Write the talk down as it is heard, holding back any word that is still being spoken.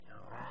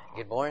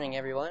Good morning,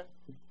 everyone.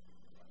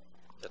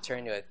 We'll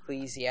turn to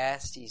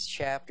Ecclesiastes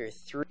chapter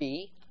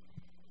 3.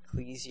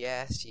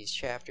 Ecclesiastes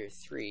chapter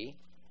 3.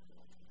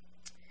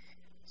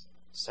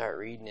 Start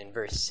reading in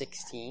verse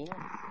 16.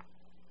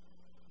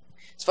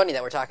 It's funny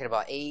that we're talking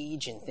about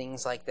age and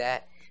things like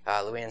that.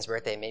 Luann's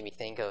birthday made me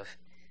think of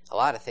a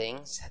lot of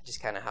things,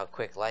 just kind of how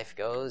quick life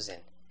goes,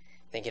 and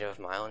thinking of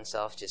my own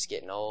self just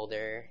getting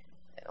older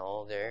and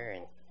older,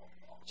 and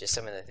just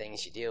some of the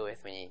things you deal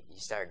with when you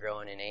start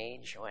growing in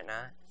age and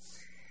whatnot.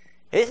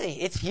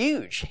 It's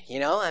huge, you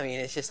know? I mean,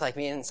 it's just like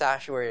me and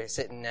Sasha were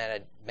sitting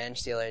at a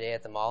bench the other day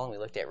at the mall, and we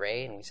looked at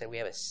Ray, and we said, we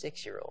have a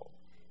 6-year-old.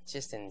 It's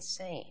just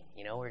insane,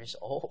 you know? We're just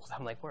old.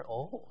 I'm like, we're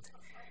old,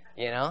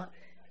 you know?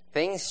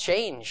 Things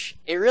change.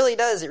 It really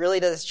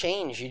does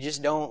change. You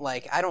just don't,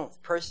 I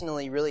don't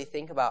personally really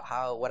think about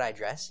what I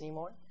dress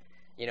anymore.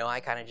 You know,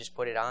 I kind of just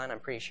put it on. I'm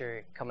pretty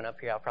sure coming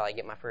up here I'll probably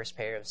get my first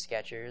pair of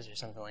Skechers or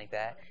something like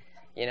that.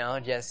 You know,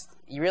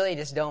 you really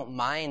just don't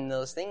mind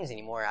those things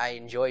anymore. I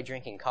enjoy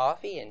drinking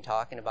coffee and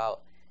talking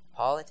about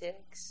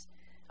politics.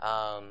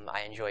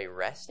 I enjoy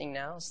resting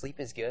now. Sleep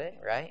is good,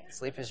 right?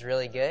 Sleep is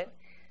really good.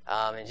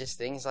 And just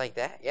things like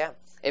that, yeah.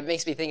 It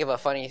makes me think of a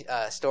funny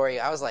story.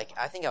 I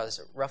think I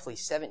was roughly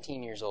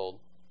 17 years old,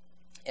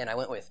 and I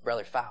went with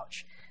Brother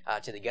Fouch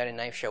to the Gun and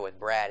Knife Show with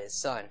Brad, his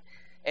son.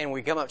 And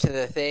we come up to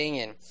the thing,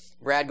 and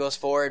Brad goes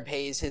forward,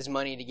 pays his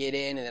money to get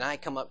in, and then I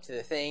come up to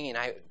the thing, and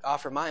I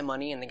offer my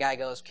money, and the guy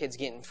goes, "Kid's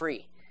getting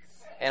free."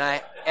 And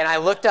I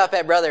looked up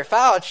at Brother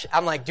Fouch.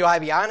 I'm like, do I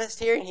be honest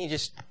here? And he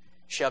just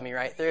shoved me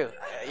right through.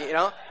 You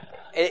know,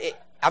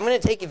 I'm going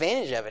to take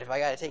advantage of it if I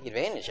got to take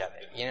advantage of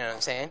it. You know what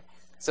I'm saying?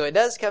 So it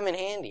does come in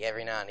handy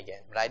every now and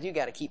again. But I do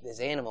got to keep this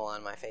animal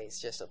on my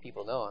face just so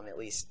people know I'm at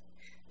least,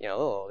 a little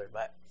older.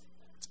 But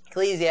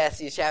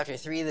Ecclesiastes chapter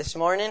 3 this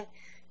morning.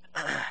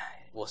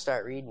 We'll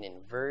start reading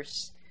in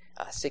verse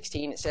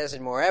 16. It says,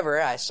 "And moreover,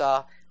 I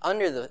saw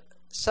under the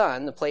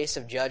sun the place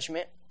of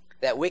judgment,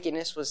 that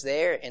wickedness was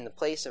there, and the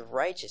place of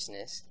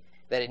righteousness,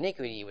 that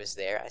iniquity was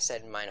there. I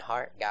said in mine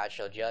heart, God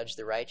shall judge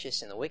the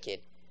righteous and the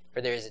wicked,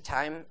 for there is a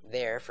time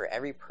there for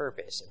every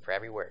purpose and for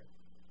every word.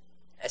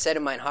 I said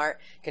in mine heart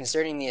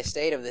concerning the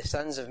estate of the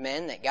sons of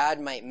men, that God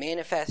might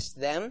manifest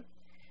them,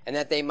 and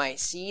that they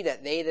might see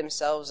that they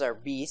themselves are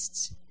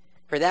beasts.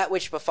 For that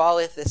which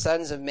befalleth the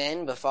sons of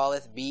men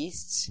befalleth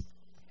beasts.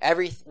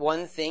 Every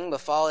one thing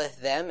befalleth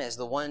them, as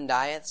the one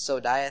dieth, so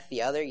dieth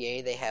the other.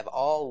 Yea, they have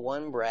all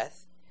one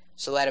breath,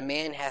 so that a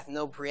man hath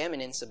no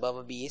preeminence above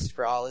a beast,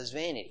 for all is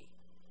vanity.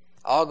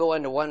 All go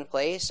unto one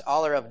place,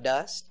 all are of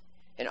dust,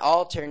 and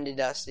all turn to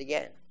dust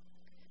again.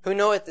 Who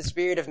knoweth the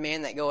spirit of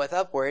man that goeth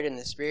upward, and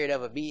the spirit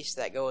of a beast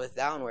that goeth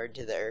downward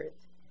to the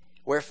earth?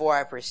 Wherefore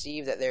I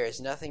perceive that there is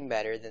nothing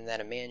better than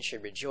that a man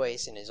should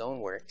rejoice in his own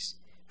works,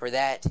 for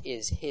that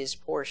is his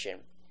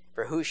portion.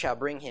 For who shall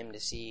bring him to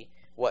see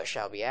what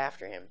shall be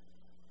after him?"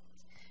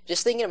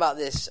 Just thinking about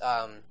this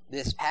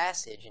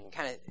passage and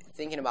kind of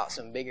thinking about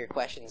some bigger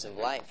questions of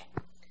life,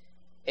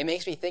 it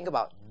makes me think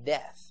about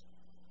death.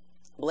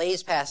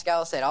 Blaise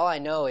Pascal said, "All I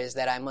know is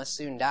that I must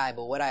soon die,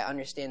 but what I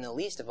understand the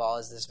least of all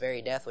is this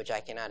very death which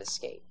I cannot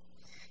escape."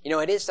 You know,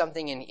 it is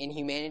something in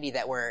humanity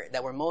that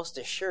we're most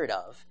assured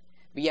of,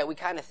 but yet we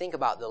kind of think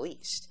about the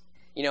least.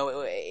 You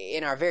know,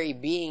 in our very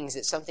beings,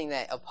 it's something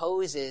that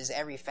opposes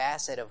every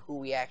facet of who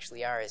we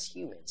actually are as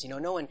humans. You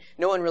know,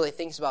 no one really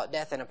thinks about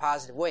death in a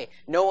positive way.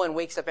 No one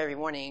wakes up every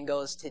morning and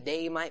goes,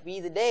 "Today might be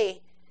the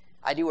day."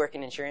 I do work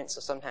in insurance, so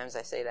sometimes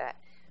I say that.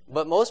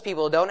 But most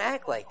people don't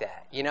act like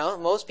that. You know,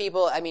 most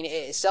people,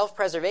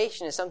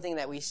 self-preservation is something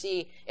that we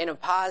see in a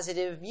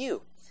positive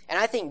view. And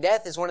I think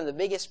death is one of the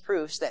biggest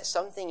proofs that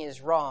something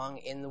is wrong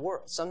in the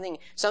world. Something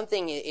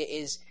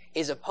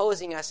is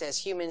opposing us as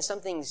humans.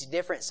 Something's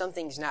different.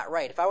 Something's not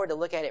right. If I were to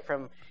look at it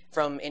from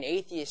an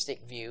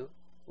atheistic view,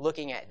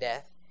 looking at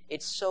death,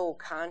 it's so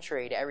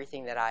contrary to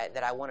everything that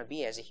I want to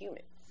be as a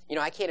human. You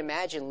know, I can't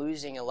imagine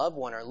losing a loved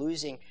one or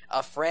losing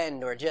a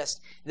friend or just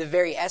the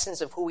very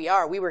essence of who we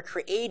are. We were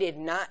created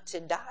not to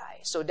die.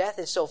 So death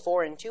is so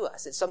foreign to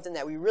us. It's something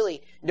that we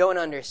really don't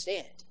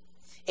understand.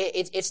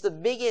 It's the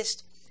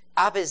biggest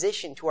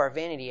opposition to our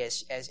vanity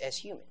as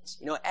humans.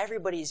 You know,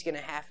 everybody's going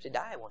to have to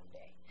die one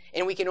day.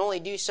 And we can only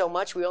do so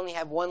much. We only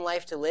have one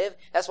life to live.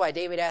 That's why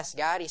David asked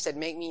God, he said,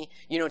 "Make me,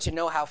 to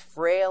know how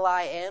frail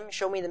I am.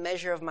 Show me the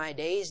measure of my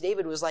days."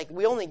 David was like,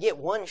 we only get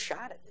one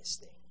shot at this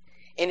thing.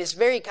 And it's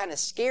very kind of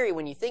scary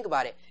when you think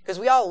about it, because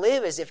we all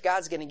live as if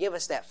God's going to give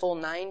us that full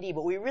 90,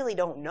 but we really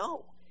don't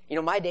know. You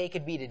know, my day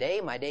could be today,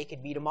 my day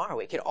could be tomorrow.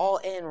 It could all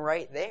end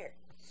right there.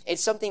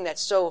 It's something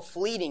that's so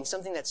fleeting,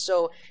 something that's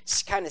so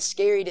kind of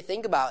scary to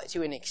think about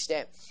to an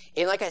extent.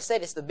 And like I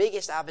said, it's the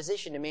biggest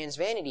opposition to man's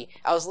vanity.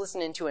 I was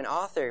listening to an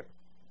author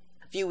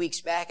a few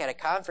weeks back at a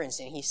conference,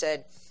 and he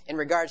said, in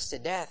regards to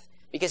death,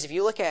 because if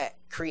you look at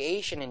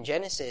creation in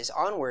Genesis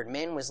onward,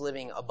 man was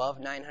living above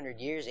 900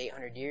 years,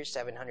 800 years,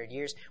 700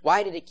 years.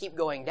 Why did it keep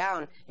going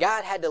down?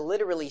 God had to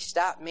literally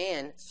stop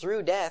man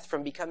through death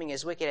from becoming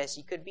as wicked as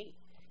he could be.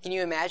 Can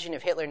you imagine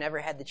if Hitler never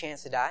had the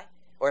chance to die?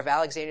 Or if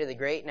Alexander the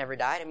Great never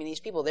died, I mean, these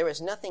people, there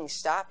was nothing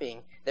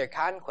stopping their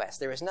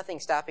conquest. There was nothing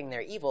stopping their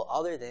evil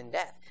other than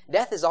death.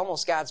 Death is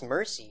almost God's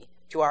mercy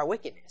to our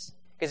wickedness.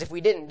 Because if we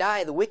didn't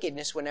die, the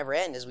wickedness would never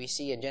end, as we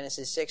see in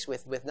Genesis 6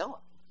 with Noah.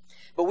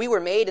 But we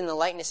were made in the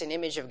likeness and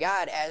image of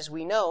God. As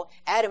we know,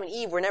 Adam and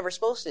Eve were never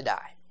supposed to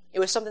die. It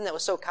was something that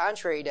was so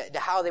contrary to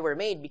how they were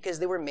made, because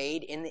they were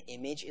made in the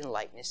image and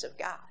likeness of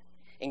God.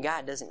 And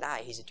God doesn't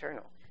die. He's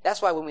eternal. That's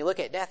why when we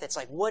look at death, it's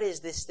like, what is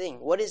this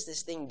thing? What is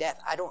this thing, death?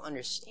 I don't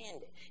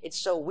understand it. It's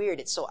so weird.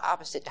 It's so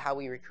opposite to how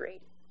we were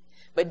created.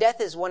 But death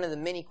is one of the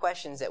many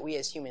questions that we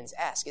as humans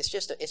ask. It's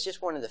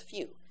just one of the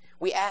few.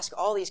 We ask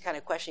all these kind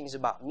of questions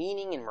about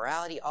meaning and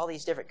morality, all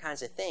these different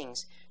kinds of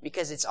things,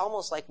 because it's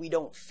almost like we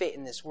don't fit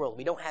in this world.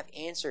 We don't have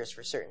answers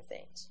for certain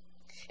things.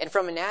 And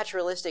from a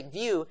naturalistic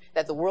view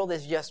that the world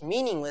is just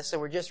meaningless, so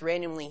we're just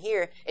randomly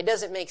here, it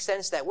doesn't make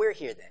sense that we're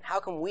here then. How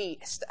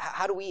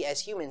do we as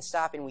humans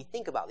stop and we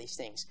think about these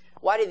things?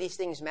 Why do these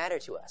things matter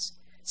to us?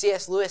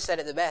 C.S. Lewis said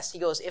it the best. He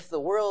goes, if the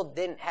world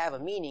didn't have a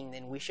meaning,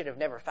 then we should have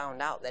never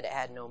found out that it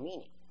had no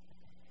meaning.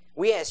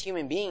 We as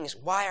human beings,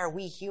 why are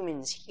we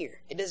humans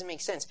here? It doesn't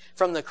make sense.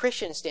 From the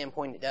Christian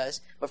standpoint, it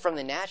does, but from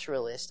the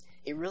naturalist,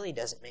 it really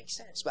doesn't make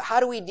sense. But how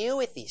do we deal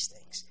with these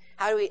things?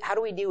 How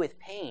do we deal with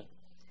pain?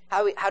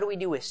 How do we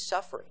deal with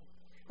suffering?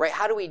 Right?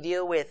 How do we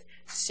deal with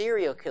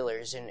serial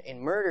killers and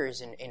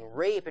murders and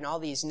rape and all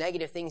these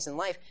negative things in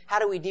life? How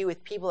do we deal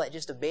with people that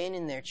just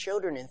abandon their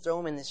children and throw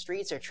them in the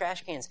streets or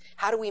trash cans?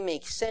 How do we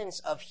make sense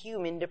of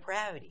human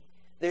depravity?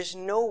 There's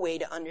no way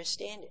to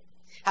understand it.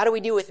 How do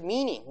we deal with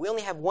meaning? We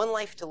only have one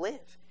life to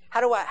live.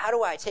 How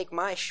do I take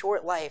my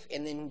short life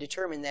and then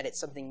determine that it's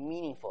something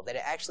meaningful, that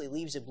it actually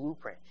leaves a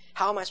blueprint?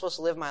 How am I supposed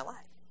to live my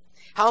life?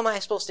 How am I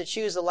supposed to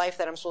choose the life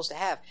that I'm supposed to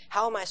have?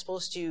 How am I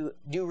supposed to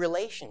do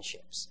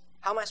relationships?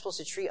 How am I supposed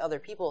to treat other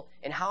people?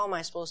 And how am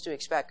I supposed to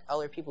expect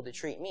other people to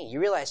treat me? You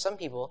realize some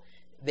people,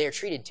 they're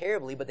treated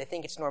terribly, but they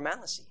think it's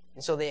normalcy,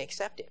 and so they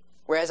accept it.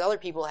 Whereas other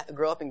people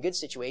grow up in good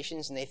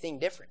situations and they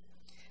think different.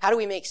 How do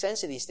we make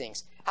sense of these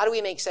things? How do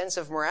we make sense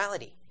of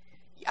morality?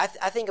 I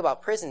think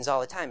about prisons all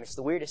the time. It's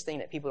the weirdest thing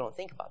that people don't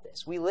think about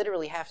this. We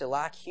literally have to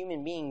lock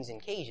human beings in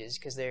cages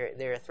because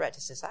they're a threat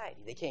to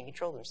society. They can't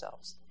control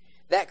themselves.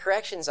 That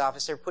corrections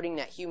officer putting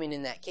that human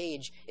in that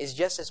cage is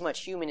just as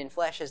much human in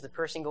flesh as the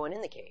person going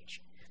in the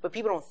cage. But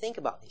people don't think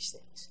about these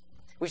things.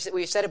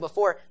 We've said it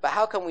before, but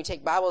how come we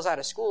take Bibles out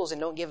of schools and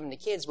don't give them to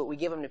kids, but we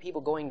give them to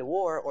people going to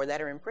war or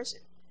that are in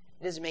prison?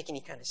 It doesn't make any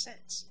kind of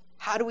sense.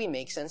 How do we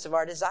make sense of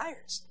our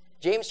desires?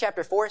 James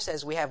chapter 4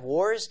 says we have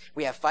wars,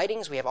 we have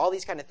fightings, we have all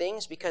these kind of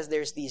things because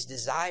there's these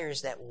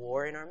desires that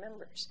war in our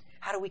members.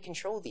 How do we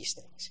control these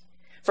things?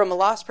 From a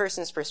lost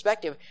person's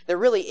perspective, there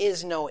really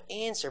is no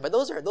answer. But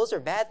those are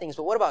bad things.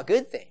 But what about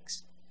good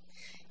things?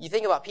 You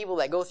think about people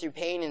that go through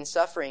pain and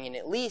suffering, and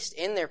at least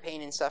in their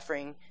pain and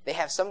suffering, they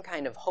have some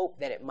kind of hope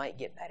that it might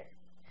get better.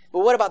 But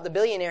what about the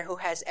billionaire who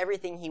has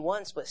everything he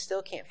wants but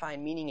still can't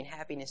find meaning and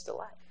happiness to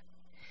life?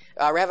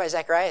 Rabbi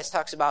Zacharias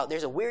talks about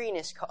there's a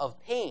weariness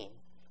of pain,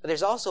 but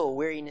there's also a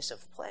weariness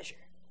of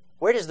pleasure.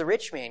 Where does the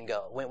rich man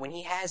go when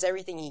he has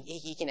everything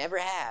he can ever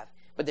have,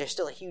 but there's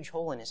still a huge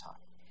hole in his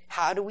heart?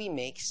 How do we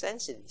make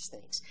sense of these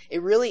things?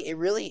 It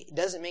really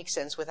doesn't make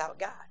sense without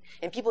God.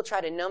 And people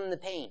try to numb the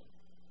pain,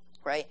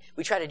 right?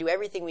 We try to do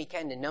everything we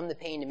can to numb the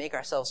pain to make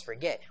ourselves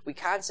forget. We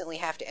constantly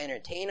have to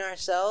entertain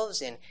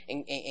ourselves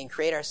and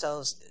create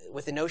ourselves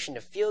with the notion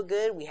to feel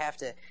good. We have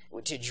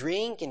to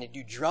drink and to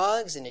do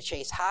drugs and to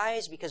chase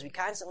highs because we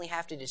constantly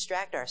have to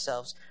distract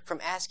ourselves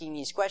from asking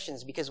these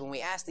questions, because when we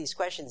ask these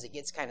questions, it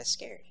gets kind of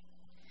scary.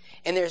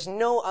 And there's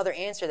no other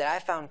answer that I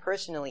found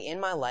personally in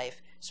my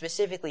life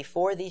specifically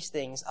for these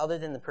things other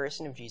than the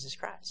person of Jesus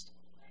Christ.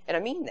 And I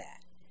mean that.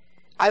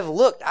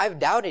 I've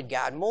doubted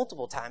God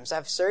multiple times.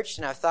 I've searched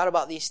and I've thought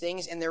about these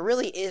things, and there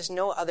really is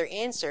no other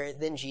answer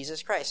than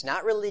Jesus Christ.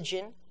 Not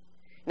religion,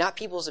 not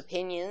people's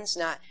opinions,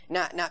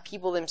 not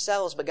people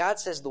themselves, but God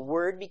says the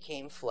Word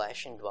became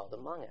flesh and dwelled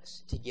among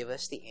us to give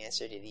us the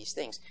answer to these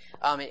things.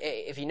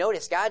 If you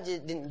notice, God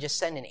didn't just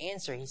send an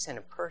answer, He sent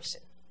a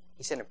person.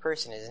 He sent a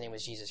person, his name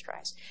was Jesus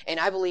Christ. And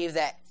I believe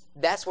that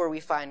that's where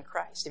we find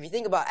Christ. If you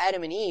think about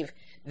Adam and Eve,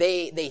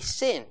 they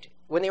sinned.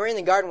 When they were in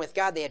the garden with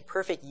God, they had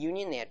perfect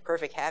union, they had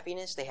perfect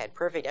happiness, they had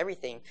perfect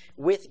everything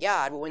with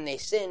God. But when they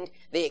sinned,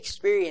 they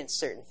experienced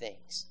certain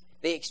things.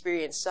 They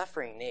experienced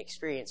suffering, they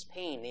experienced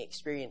pain, they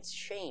experienced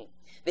shame.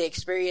 They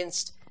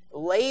experienced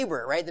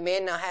labor, right? The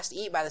man now has to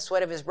eat by the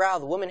sweat of his brow.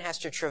 The woman has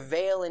to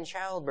travail in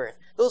childbirth.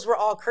 Those were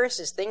all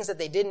curses, things that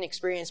they didn't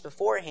experience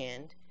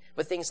beforehand,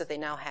 but things that they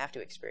now have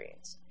to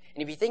experience.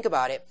 And if you think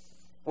about it,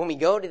 when we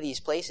go to these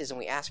places and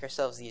we ask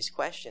ourselves these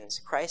questions,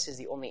 Christ is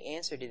the only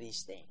answer to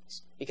these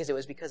things, because it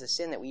was because of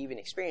sin that we even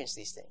experienced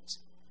these things.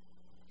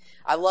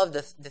 I love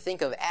to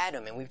think of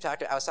Adam, and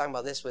I was talking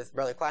about this with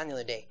Brother Klein the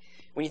other day.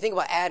 When you think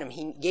about Adam,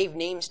 he gave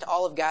names to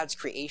all of God's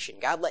creation.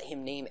 God let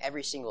him name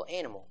every single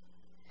animal.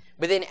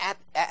 But then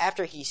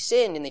after he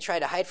sinned and they tried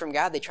to hide from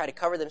God, they tried to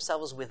cover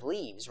themselves with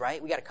leaves,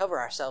 right? We got to cover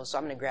ourselves, so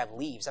I'm going to grab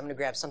leaves. I'm going to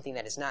grab something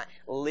that is not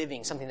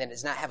living, something that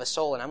does not have a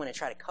soul, and I'm going to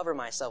try to cover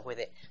myself with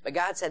it. But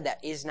God said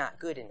that is not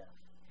good enough.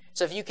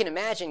 So if you can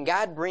imagine,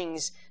 God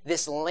brings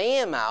this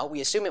lamb out.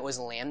 We assume it was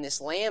a lamb. This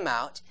lamb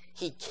out.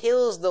 He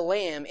kills the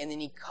lamb, and then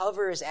he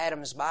covers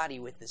Adam's body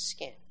with the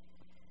skin.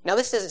 Now,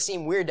 this doesn't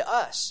seem weird to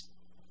us,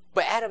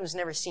 but Adam's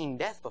never seen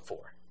death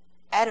before.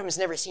 Adam's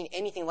never seen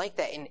anything like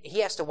that, and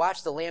he has to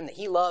watch the lamb that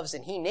he loves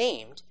and he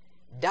named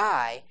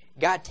die.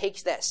 God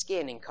takes that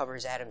skin and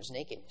covers Adam's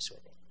nakedness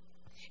with it.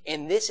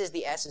 And this is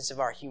the essence of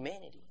our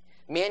humanity.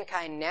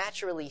 Mankind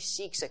naturally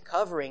seeks a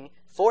covering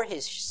for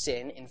his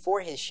sin and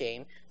for his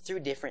shame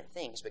through different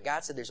things. But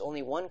God said there's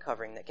only one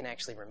covering that can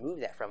actually remove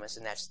that from us,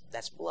 and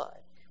that's blood,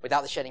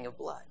 without the shedding of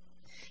blood.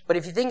 But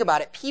if you think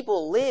about it,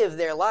 people live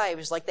their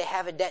lives like they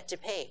have a debt to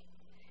pay.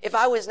 If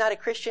I was not a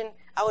Christian,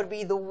 I would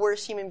be the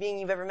worst human being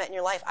you've ever met in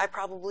your life. I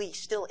probably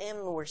still am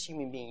the worst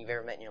human being you've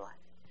ever met in your life.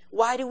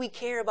 Why do we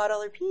care about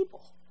other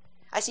people?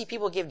 I see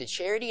people give to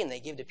charity, and they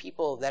give to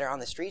people that are on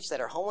the streets, that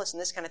are homeless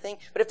and this kind of thing.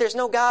 But if there's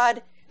no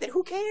God, then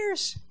who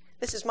cares?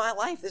 This is my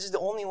life. This is the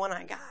only one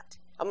I got.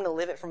 I'm going to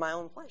live it for my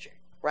own pleasure,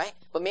 right?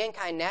 But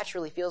mankind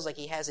naturally feels like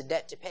he has a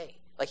debt to pay,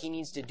 like he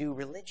needs to do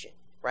religion,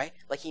 right?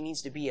 Like he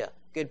needs to be a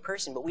good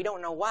person, but we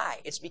don't know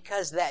why. It's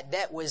because that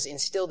debt was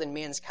instilled in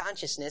man's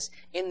consciousness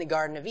in the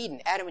Garden of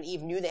Eden. Adam and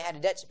Eve knew they had a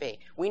debt to pay.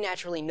 We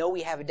naturally know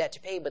we have a debt to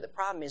pay, but the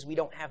problem is we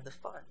don't have the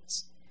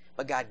funds.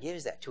 But God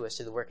gives that to us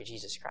through the work of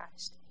Jesus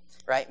Christ,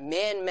 right?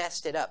 Man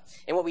messed it up.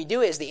 And what we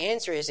do is the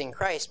answer is in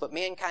Christ, but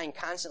mankind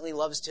constantly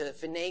loves to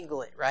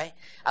finagle it, right?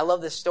 I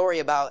love the story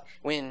about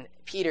when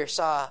Peter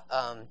saw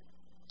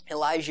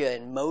Elijah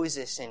and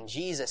Moses and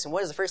Jesus. And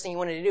what is the first thing he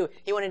wanted to do?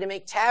 He wanted to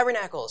make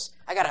tabernacles.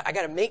 I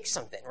gotta make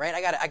something, right?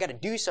 I gotta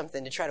do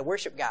something to try to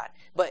worship God.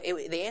 But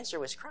the answer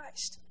was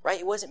Christ, right?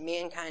 It wasn't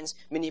mankind's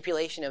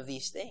manipulation of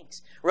these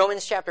things.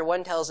 Romans chapter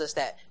 1 tells us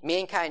that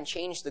mankind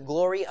changed the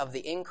glory of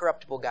the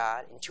incorruptible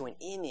God into an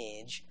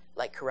image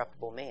like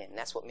corruptible man. And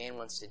that's what man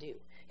wants to do.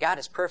 God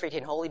is perfect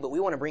and holy, but we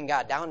want to bring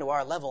God down to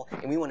our level,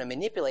 and we want to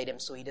manipulate him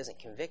so he doesn't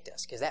convict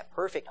us, because that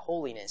perfect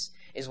holiness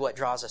is what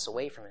draws us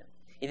away from him.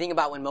 You think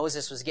about when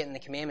Moses was getting the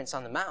commandments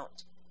on the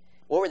mount.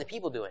 What were the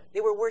people doing? They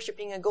were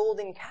worshiping a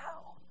golden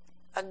cow.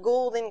 A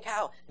golden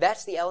cow.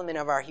 That's the element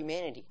of our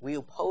humanity. We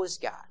oppose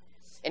God.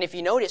 And if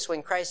you notice,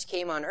 when Christ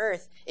came on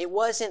earth, it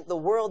wasn't the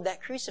world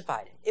that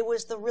crucified him. It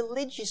was the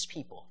religious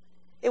people.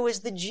 It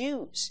was the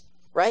Jews,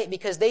 right?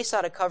 Because they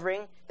sought a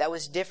covering that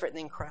was different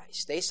than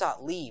Christ. They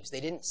sought leaves. They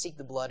didn't seek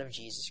the blood of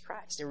Jesus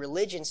Christ. Their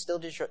religion still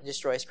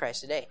destroys Christ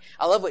today.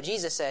 I love what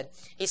Jesus said.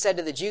 He said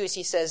to the Jews,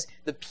 he says,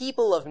 the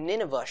people of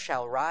Nineveh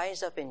shall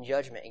rise up in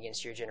judgment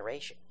against your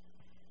generation.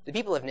 The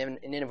people of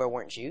Nineveh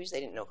weren't Jews.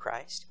 They didn't know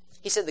Christ.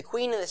 He said the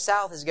queen of the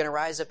south is going to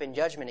rise up in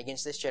judgment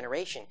against this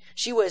generation.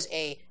 She was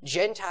a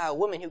Gentile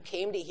woman who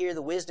came to hear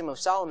the wisdom of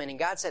Solomon, and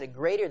God said a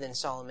greater than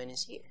Solomon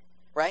is here.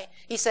 Right?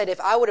 He said, if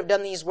I would have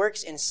done these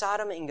works in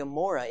Sodom and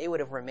Gomorrah, it would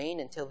have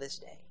remained until this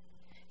day.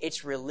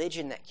 It's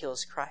religion that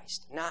kills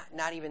Christ,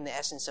 not even the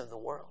essence of the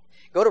world.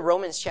 Go to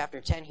Romans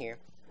chapter 10 here.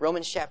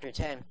 Romans chapter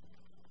 10,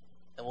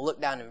 and we'll look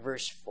down in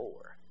verse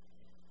 4.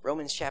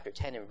 Romans chapter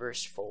 10 and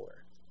verse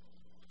 4.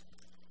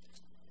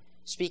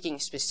 Speaking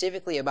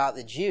specifically about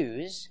the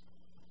Jews,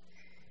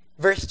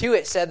 verse 2,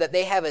 it said that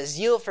they have a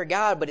zeal for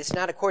God, but it's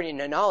not according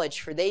to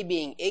knowledge, for they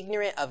being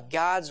ignorant of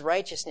God's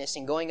righteousness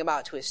and going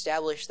about to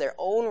establish their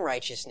own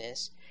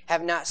righteousness,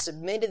 have not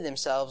submitted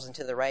themselves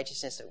unto the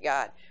righteousness of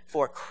God.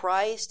 For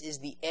Christ is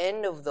the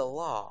end of the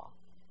law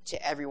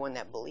to everyone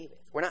that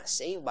believeth. We're not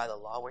saved by the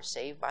law, we're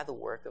saved by the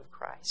work of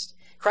Christ.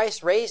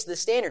 Christ raised the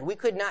standard. We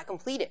could not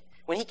complete it.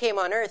 When he came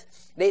on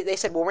earth, they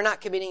said, well, we're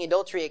not committing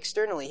adultery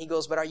externally. He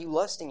goes, but are you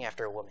lusting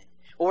after a woman?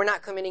 Well, we're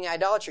not committing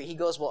idolatry. He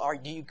goes, well,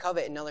 do you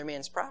covet another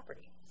man's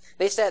property?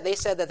 They said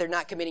that they're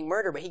not committing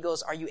murder, but he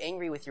goes, are you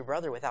angry with your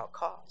brother without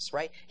cause,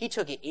 right? He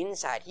took it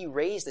inside. He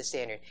raised the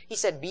standard. He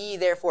said, be ye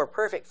therefore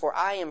perfect, for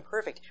I am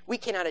perfect. We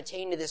cannot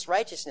attain to this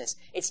righteousness.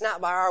 It's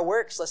not by our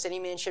works, lest any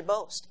man should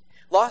boast.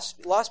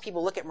 Lost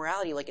people look at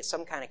morality like it's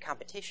some kind of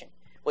competition.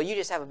 Well, you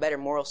just have a better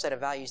moral set of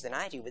values than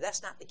I do, but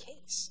that's not the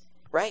case,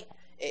 right?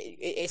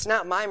 It's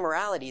not my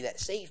morality that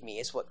saved me.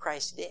 It's what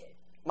Christ did.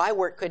 My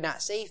work could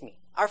not save me.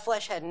 Our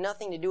flesh had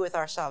nothing to do with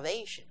our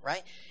salvation,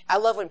 right? I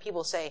love when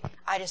people say,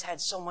 I just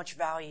had so much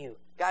value.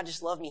 God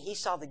just loved me. He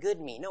saw the good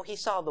in me. No, he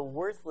saw the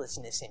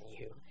worthlessness in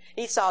you.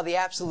 He saw the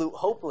absolute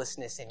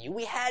hopelessness in you.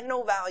 We had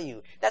no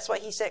value. That's why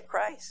he sent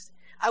Christ.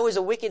 I was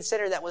a wicked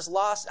sinner that was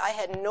lost. I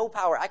had no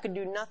power. I could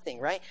do nothing,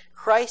 right?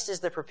 Christ is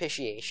the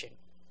propitiation.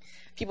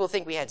 People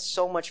think we had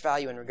so much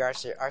value in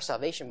regards to our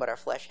salvation, but our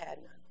flesh had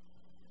none.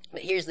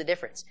 But here's the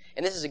difference.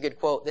 And this is a good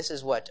quote. This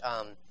is what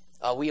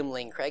William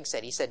Lane Craig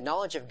said. He said,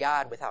 knowledge of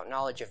God without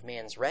knowledge of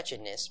man's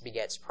wretchedness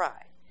begets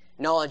pride.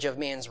 Knowledge of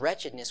man's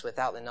wretchedness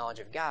without the knowledge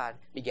of God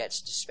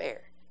begets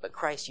despair. But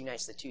Christ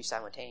unites the two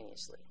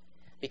simultaneously.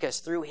 Because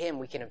through him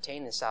we can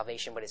obtain this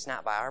salvation, but it's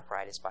not by our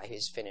pride, it's by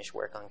his finished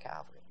work on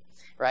Calvary.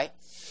 Right?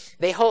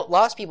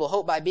 Lost people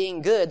hope by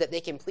being good that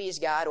they can please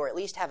God or at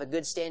least have a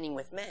good standing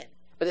with men.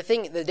 But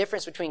the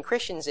difference between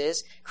Christians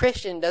is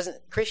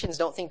Christians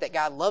don't think that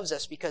God loves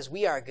us because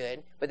we are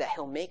good, but that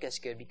he'll make us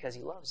good because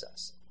he loves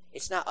us.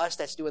 It's not us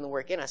that's doing the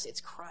work in us,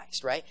 it's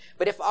Christ, right?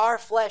 But if our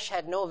flesh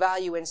had no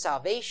value in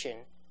salvation,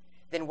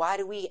 then why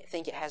do we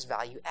think it has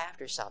value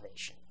after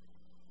salvation?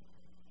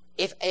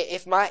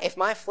 If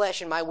my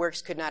flesh and my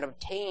works could not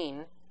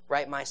obtain,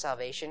 right, my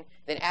salvation,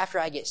 then after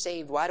I get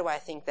saved, why do I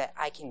think that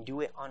I can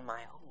do it on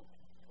my own?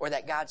 Or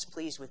that God's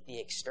pleased with the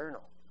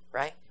external,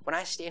 right? When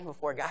I stand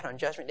before God on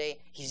Judgment Day,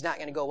 He's not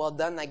going to go, well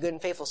done, thy good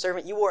and faithful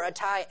servant. You wore a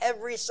tie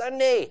every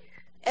Sunday.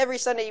 Every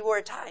Sunday you wore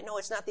a tie. No,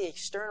 it's not the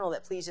external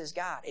that pleases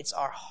God. It's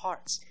our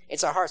hearts.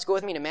 It's our hearts. Go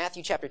with me to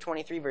Matthew chapter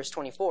 23, verse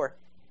 24.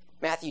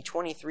 Matthew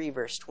 23,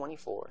 verse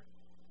 24.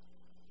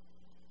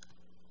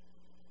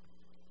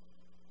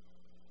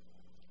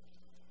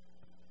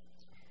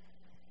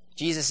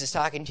 Jesus is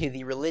talking to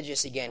the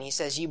religious again. He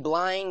says, "You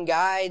blind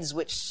guides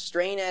which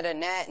strain at a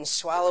gnat and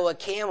swallow a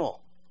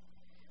camel.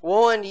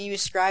 Woe unto you,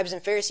 scribes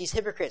and Pharisees,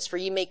 hypocrites, for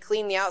you make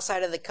clean the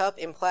outside of the cup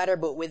and platter,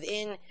 but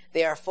within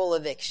they are full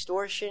of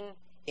extortion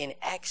in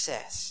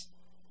excess."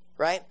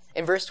 Right?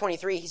 In verse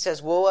 23, he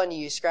says, "Woe unto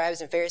you,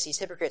 scribes and Pharisees,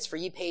 hypocrites, for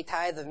ye pay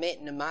tithe of mint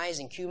and of maize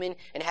and cumin,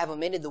 and have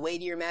omitted the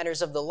weightier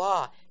matters of the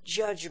law,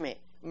 judgment,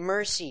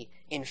 mercy,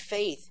 and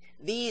faith.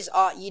 These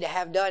ought ye to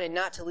have done, and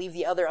not to leave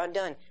the other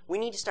undone." We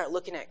need to start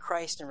looking at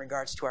Christ in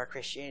regards to our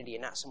Christianity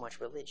and not so much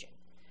religion.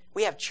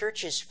 We have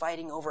churches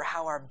fighting over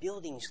how our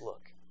buildings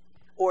look.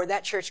 Or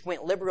that church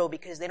went liberal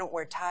because they don't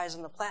wear ties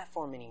on the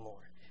platform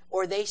anymore.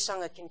 Or they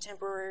sung a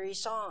contemporary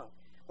song.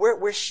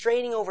 We're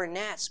straining over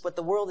gnats, but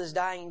the world is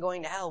dying and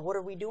going to hell. What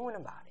are we doing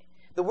about it?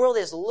 The world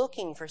is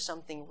looking for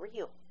something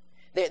real.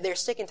 They're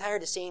sick and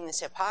tired of seeing this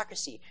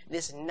hypocrisy,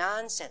 this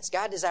nonsense.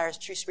 God desires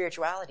true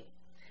spirituality.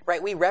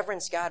 Right? We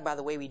reverence God by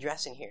the way we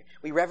dress in here.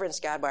 We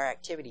reverence God by our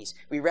activities.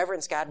 We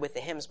reverence God with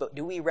the hymns, but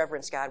do we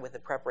reverence God with the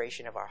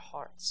preparation of our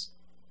hearts?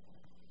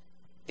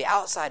 The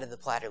outside of the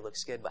platter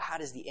looks good, but how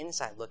does the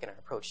inside look in our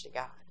approach to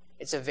God?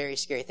 It's a very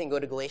scary thing. Go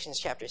to Galatians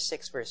chapter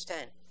 6, verse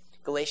 10.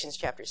 Galatians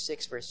chapter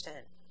 6, verse 10.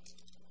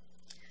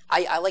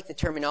 I like the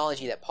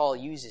terminology that Paul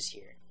uses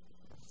here.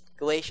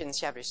 Galatians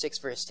chapter 6,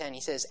 verse 10,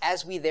 he says,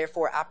 "As we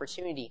therefore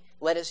opportunity,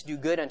 let us do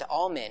good unto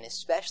all men,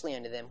 especially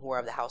unto them who are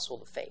of the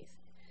household of faith.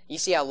 You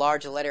see how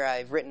large a letter I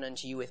have written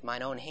unto you with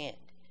mine own hand.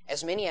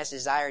 As many as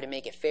desire to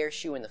make a fair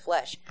shew in the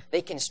flesh,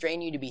 they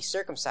constrain you to be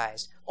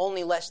circumcised,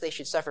 only lest they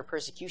should suffer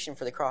persecution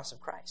for the cross of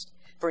Christ.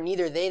 For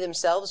neither they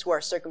themselves who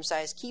are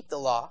circumcised keep the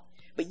law,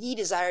 but ye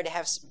desire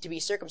to be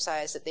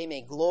circumcised, that they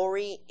may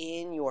glory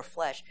in your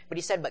flesh. But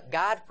he said, but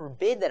God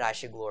forbid that I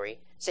should glory,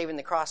 save in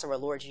the cross of our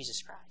Lord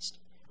Jesus Christ."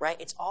 Right?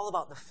 It's all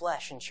about the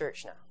flesh in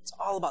church now. It's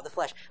all about the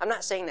flesh. I'm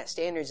not saying that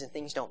standards and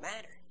things don't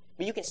matter,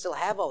 but you can still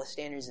have all the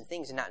standards and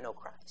things and not know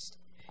Christ.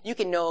 You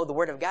can know the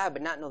Word of God,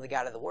 but not know the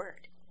God of the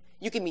Word.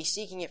 You can be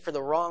seeking it for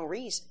the wrong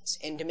reasons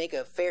and to make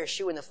a fair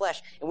shoe in the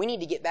flesh. And we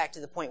need to get back to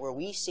the point where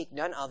we seek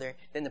none other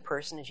than the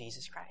person of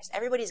Jesus Christ.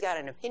 Everybody's got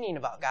an opinion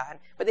about God,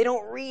 but they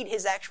don't read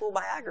His actual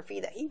biography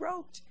that He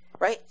wrote,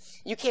 right?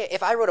 You can't,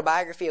 if I wrote a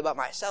biography about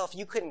myself,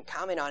 you couldn't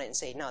comment on it and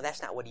say, no,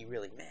 that's not what he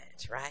really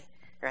meant, right?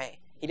 Right?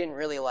 He didn't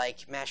really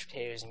like mashed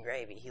potatoes and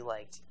gravy. He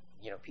liked,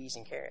 peas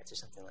and carrots or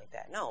something like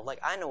that. No,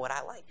 I know what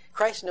I like.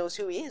 Christ knows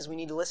who He is. We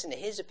need to listen to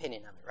His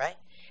opinion of it, right?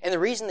 And the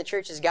reason the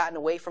church has gotten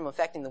away from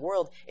affecting the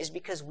world is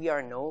because we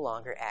are no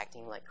longer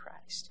acting like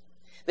Christ.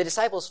 The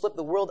disciples flipped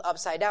the world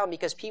upside down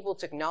because people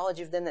took knowledge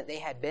of them that they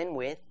had been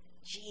with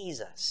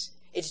Jesus.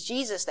 It's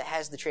Jesus that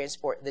has the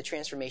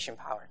transformation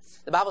power.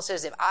 The Bible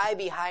says, if I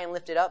be high and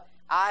lifted up,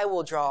 I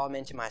will draw them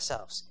into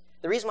myself.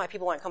 The reason why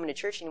people aren't coming to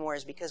church anymore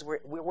is because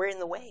we're in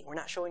the way. We're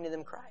not showing to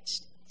them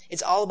Christ.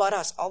 It's all about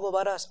us, all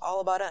about us, all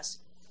about us,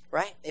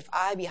 right? If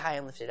I be high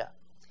and lifted up.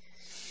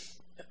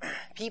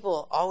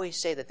 People always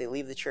say that they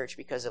leave the church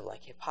because of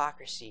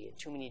hypocrisy and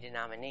too many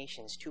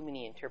denominations, too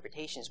many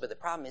interpretations. But the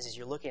problem is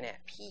you're looking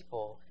at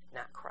people,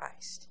 not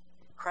Christ.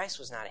 Christ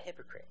was not a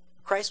hypocrite.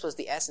 Christ was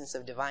the essence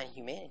of divine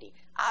humanity.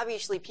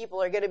 Obviously,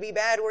 people are going to be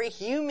bad. We're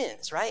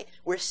humans, right?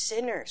 We're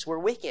sinners. We're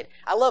wicked.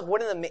 I love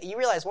you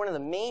realize one of the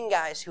main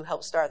guys who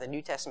helped start the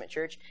New Testament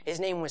church, his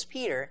name was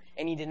Peter,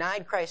 and he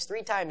denied Christ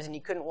 3 times and he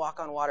couldn't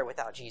walk on water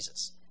without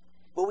Jesus.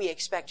 But we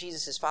expect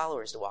Jesus'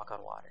 followers to walk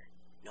on water.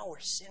 No, we're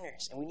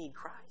sinners and we need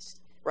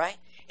Christ, right?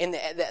 And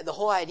the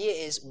whole idea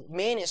is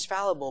man is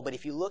fallible, but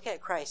if you look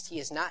at Christ, He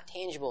is not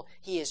tangible.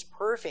 He is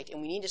perfect,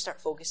 and we need to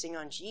start focusing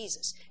on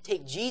Jesus.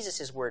 Take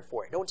Jesus' word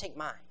for it. Don't take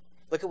mine.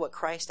 Look at what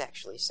Christ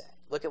actually said.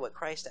 Look at what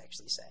Christ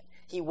actually said.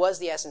 He was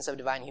the essence of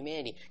divine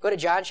humanity. Go to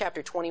John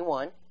chapter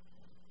 21.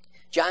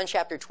 John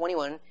chapter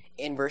 21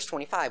 in verse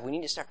 25. We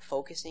need to start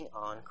focusing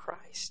on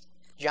Christ.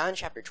 John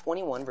chapter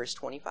 21, verse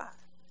 25.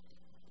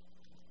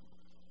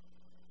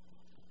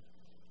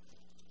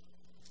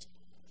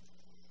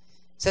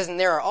 It says, "And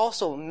there are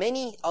also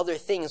many other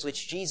things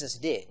which Jesus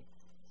did,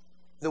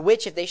 the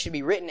which, if they should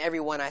be written every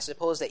one, I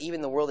suppose that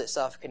even the world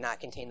itself could not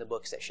contain the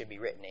books that should be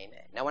written."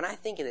 Amen. Now, when I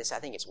think of this, I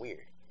think it's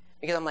weird.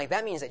 Because I'm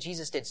that means that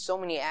Jesus did so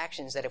many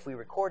actions that if we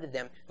recorded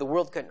them, the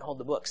world couldn't hold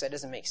the books. That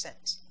doesn't make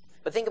sense.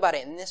 But think about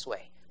it in this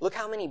way. Look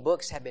how many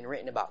books have been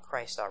written about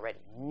Christ already.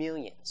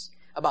 Millions.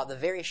 about the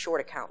very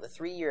short account, the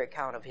 3-year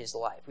account of his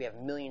life. We have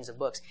millions of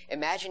books.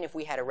 Imagine if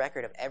we had a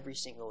record of every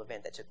single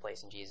event that took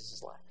place in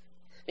Jesus' life.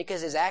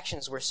 Because his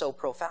actions were so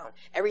profound.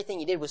 Everything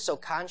he did was so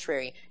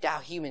contrary to how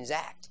humans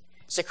act.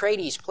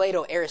 Socrates,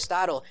 Plato,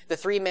 Aristotle, the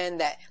 3 men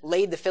that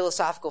laid the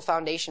philosophical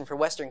foundation for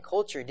Western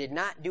culture, did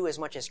not do as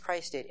much as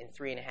Christ did in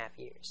 3.5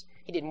 years.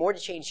 He did more to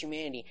change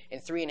humanity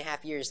in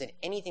 3.5 years than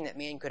anything that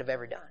man could have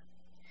ever done.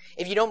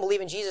 If you don't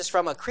believe in Jesus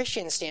from a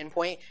Christian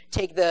standpoint,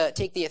 take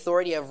the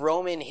authority of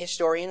Roman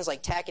historians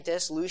like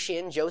Tacitus,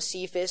 Lucian,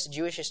 Josephus,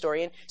 Jewish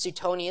historian,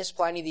 Suetonius,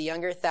 Pliny the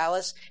Younger,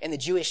 Thales, and the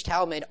Jewish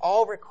Talmud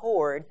all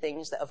record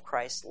things of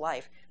Christ's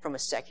life from a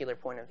secular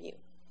point of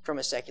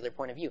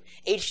view.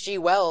 H.G.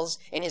 Wells,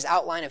 in his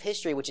Outline of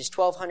History, which is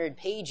 1,200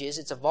 pages,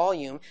 it's a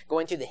volume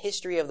going through the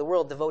history of the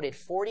world, devoted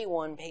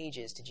 41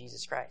 pages to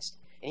Jesus Christ.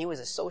 And he was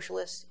a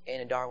socialist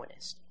and a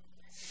Darwinist.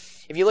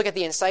 If you look at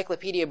the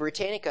Encyclopedia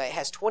Britannica, it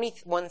has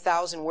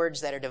 21,000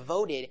 words that are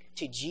devoted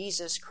to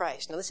Jesus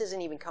Christ. Now, this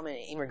isn't even coming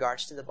in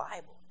regards to the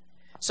Bible.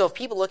 So if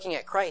people looking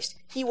at Christ,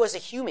 he was a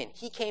human.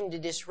 He came to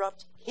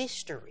disrupt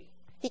history.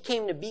 He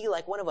came to be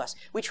like one of us.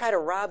 We try to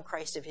rob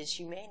Christ of his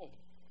humanity.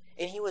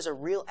 And he was a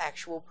real,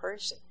 actual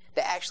person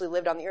that actually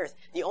lived on the earth.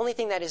 The only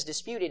thing that is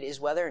disputed is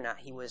whether or not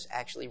he was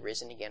actually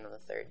risen again on the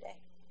 3rd day.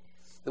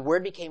 The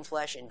Word became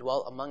flesh and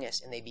dwelt among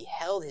us, and they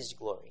beheld his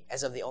glory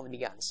as of the only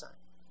begotten Son.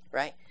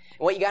 Right?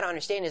 And what you got to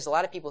understand is a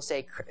lot of people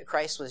say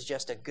Christ was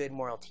just a good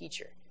moral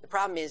teacher. The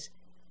problem is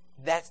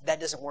that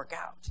doesn't work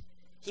out.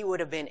 He would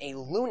have been a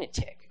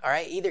lunatic. All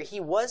right? Either he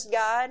was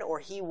God or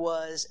he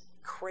was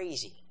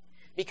crazy.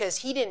 Because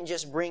he didn't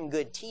just bring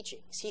good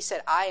teachings. He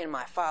said, I and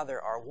my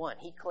Father are one.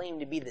 He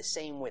claimed to be the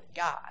same with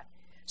God.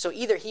 So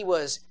either he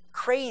was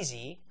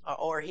crazy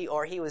or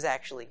he was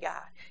actually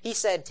God. He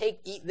said,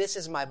 eat, this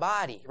is my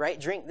body, right?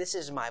 Drink, this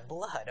is my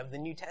blood of the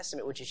New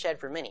Testament, which is shed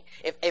for many.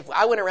 If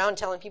I went around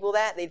telling people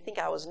that, they'd think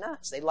I was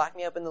nuts. They'd lock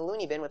me up in the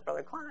loony bin with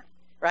Brother Klein,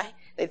 right?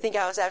 They'd think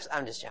I was,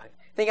 I'm just joking.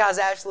 Think I was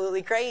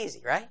absolutely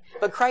crazy, right?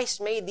 But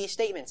Christ made these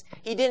statements.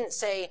 He didn't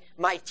say,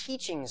 my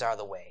teachings are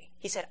the way.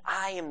 He said,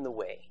 I am the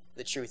way,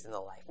 the truth, and the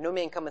life. No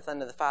man cometh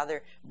unto the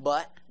Father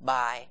but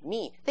by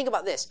me. Think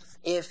about this.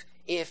 If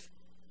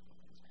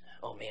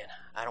oh man,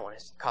 I don't want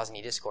to cause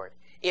any discord.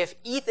 If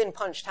Ethan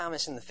punched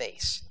Thomas in the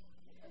face,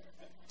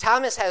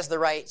 Thomas has the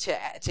right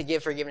to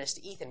give forgiveness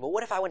to Ethan. But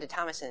what if I went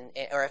to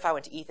if I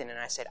went to Ethan and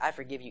I said, I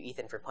forgive you,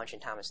 Ethan, for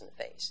punching Thomas in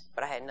the face,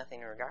 but I had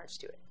nothing in regards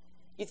to it?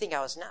 You'd think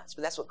I was nuts,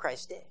 but that's what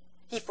Christ did.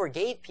 He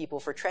forgave people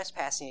for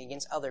trespassing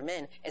against other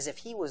men as if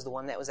he was the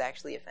one that was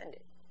actually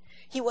offended.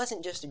 He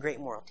wasn't just a great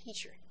moral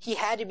teacher. He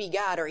had to be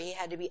God or he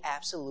had to be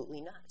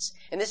absolutely nuts.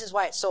 And this is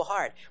why it's so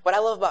hard. What I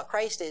love about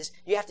Christ is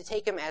you have to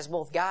take him as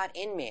both God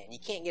and man. You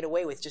can't get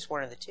away with just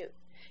one of the two.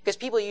 Because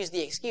people use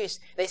the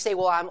excuse, they say,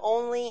 well, I'm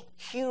only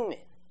human.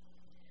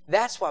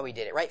 That's why we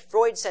did it, right?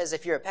 Freud says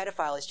if you're a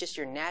pedophile, it's just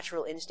your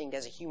natural instinct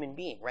as a human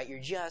being, right? You're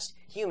just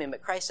human,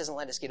 but Christ doesn't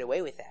let us get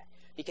away with that.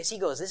 Because he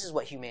goes, this is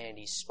what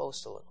humanity is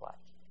supposed to look like.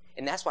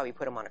 And that's why we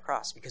put him on a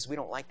cross, because we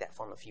don't like that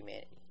form of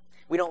humanity.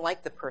 We don't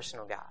like the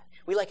personal God.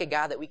 We like a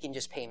God that we can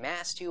just pay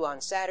mass to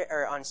on Saturday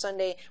or on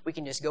Sunday. We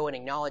can just go and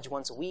acknowledge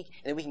once a week,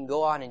 and then we can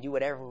go on and do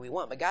whatever we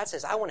want. But God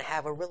says, I want to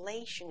have a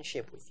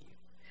relationship with you.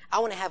 I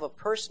want to have a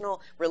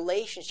personal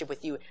relationship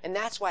with you. And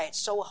that's why it's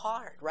so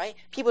hard, right?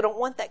 People don't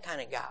want that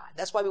kind of God.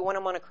 That's why we want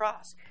him on a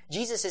cross.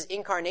 Jesus'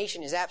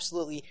 incarnation is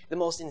absolutely the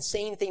most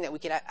insane thing that we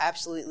could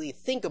absolutely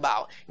think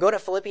about. Go to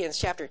Philippians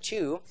chapter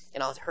 2,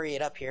 and I'll hurry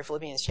it up here.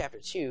 Philippians chapter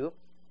 2.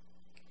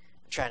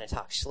 I'm trying to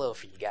talk slow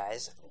for you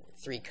guys.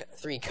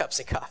 Three cups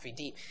of coffee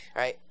deep.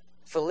 All right.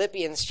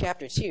 Philippians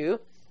chapter 2.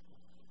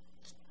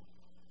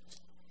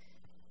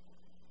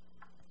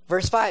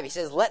 Verse 5, he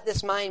says, let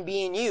this mind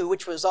be in you,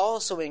 which was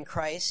also in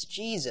Christ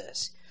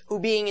Jesus, who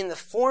being in the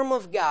form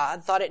of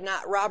God, thought it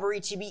not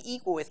robbery to be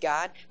equal with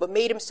God, but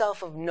made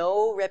himself of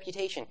no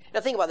reputation. Now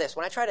think about this.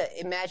 When I try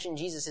to imagine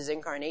Jesus'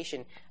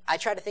 incarnation, I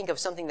try to think of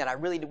something that I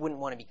really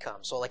wouldn't want to become.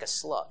 So like a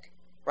slug,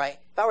 right?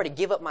 If I were to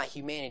give up my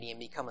humanity and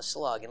become a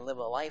slug and live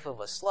a life of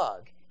a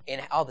slug,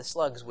 and all the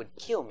slugs would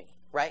kill me,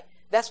 right?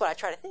 That's what I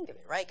try to think of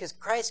it, right? Because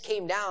Christ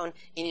came down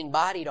and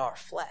embodied our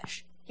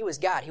flesh. He was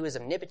God. He was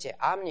omnipotent,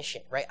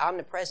 omniscient, right?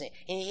 Omnipresent.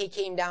 And he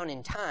came down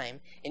in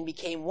time and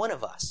became one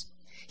of us.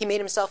 He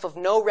made himself of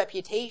no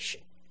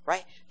reputation,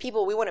 right?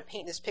 People, we want to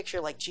paint this picture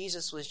like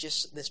Jesus was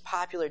just this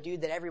popular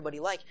dude that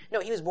everybody liked.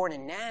 No, he was born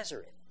in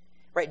Nazareth,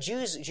 right?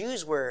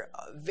 Jews were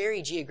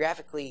very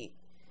geographically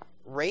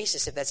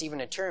racist, if that's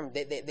even a term.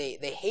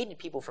 They hated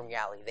people from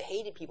Galilee. They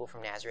hated people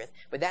from Nazareth,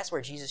 but that's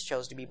where Jesus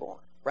chose to be born,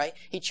 right?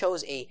 He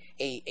chose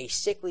a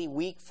sickly,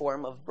 weak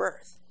form of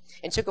birth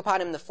and took upon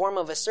him the form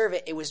of a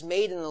servant. It was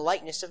made in the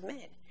likeness of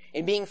men.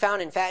 And being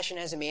found in fashion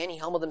as a man, he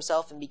humbled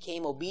himself and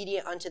became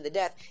obedient unto the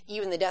death,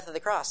 even the death of the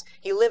cross.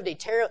 He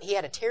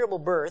had a terrible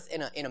birth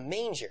in a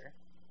manger.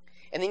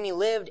 And then he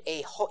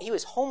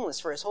was homeless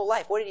for his whole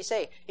life. What did he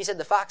say? He said,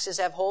 the foxes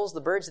have holes,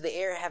 the birds of the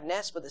air have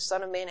nests, but the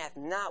Son of Man hath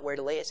not where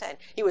to lay his head.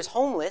 He was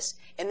homeless,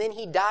 and then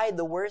he died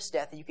the worst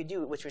death that you could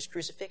do, which was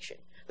crucifixion.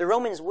 The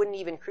Romans wouldn't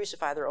even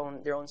crucify their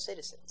own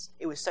citizens.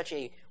 It was such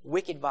a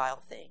wicked,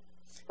 vile thing.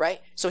 right?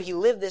 So he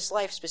lived this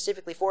life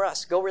specifically for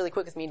us. Go really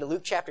quick with me to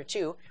Luke chapter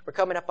 2. We're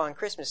coming up on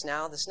Christmas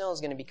now. The snow is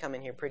going to be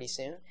coming here pretty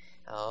soon.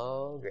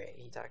 Oh, great.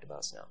 He talked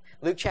about snow.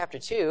 Luke chapter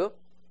 2.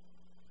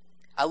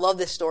 I love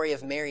this story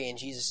of Mary and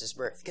Jesus'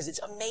 birth because it's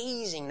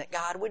amazing that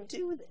God would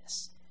do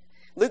this.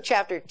 Luke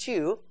chapter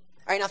 2. All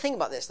right, now think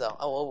about this, though.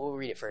 Oh, we'll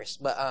read it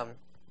first. But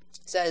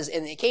it says,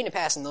 "And it came to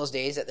pass in those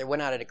days that there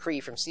went out a decree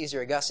from Caesar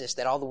Augustus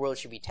that all the world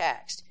should be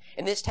taxed.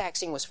 And this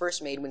taxing was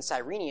first made when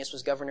Cyrenius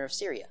was governor of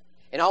Syria.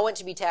 And all went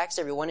to be taxed,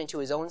 every one into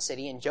his own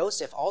city. And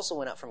Joseph also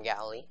went up from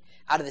Galilee,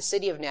 out of the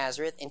city of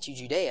Nazareth, into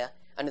Judea,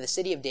 unto the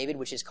city of David,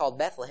 which is called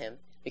Bethlehem,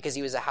 because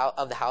he was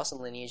of the house and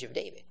lineage of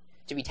David,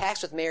 to be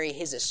taxed with Mary,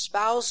 his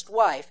espoused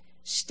wife,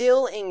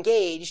 still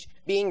engaged,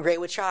 being great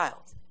with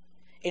child.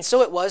 And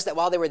so it was that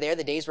while they were there,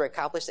 the days were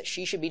accomplished that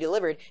she should be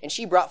delivered. And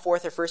she brought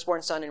forth her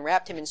firstborn son, and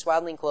wrapped him in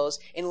swaddling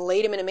clothes, and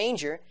laid him in a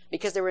manger,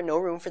 because there were no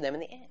room for them in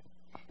the inn."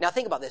 Now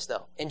think about this,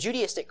 though. In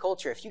Judaistic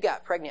culture, if you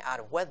got pregnant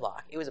out of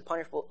wedlock, it was a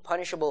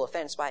punishable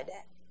offense by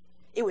death.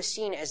 It was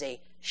seen as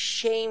a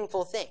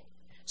shameful thing.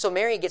 So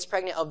Mary gets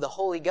pregnant of the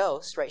Holy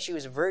Ghost, right? She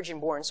was virgin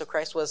born, so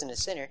Christ wasn't a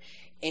sinner,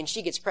 and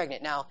she gets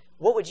pregnant. Now,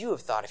 what would you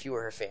have thought if you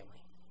were her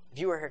family? If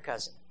you were her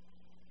cousin?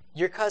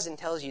 Your cousin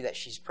tells you that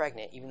she's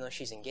pregnant, even though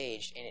she's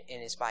engaged, and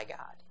it's by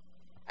God.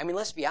 I mean,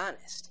 let's be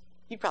honest.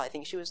 You'd probably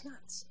think she was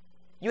nuts.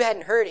 You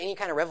hadn't heard any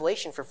kind of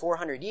revelation for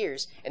 400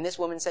 years, and this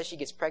woman says she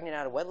gets pregnant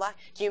out of wedlock.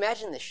 Can you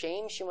imagine the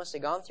shame she must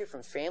have gone through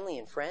from family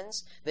and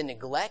friends? The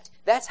neglect?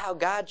 That's how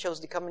God chose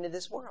to come into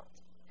this world.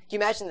 Can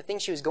you imagine the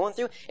things she was going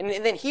through? And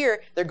then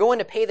here, they're going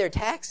to pay their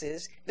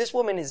taxes. This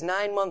woman is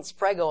 9 months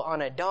preggo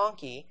on a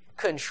donkey,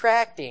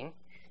 contracting,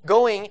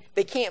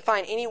 they can't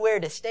find anywhere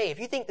to stay. If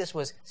you think this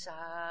was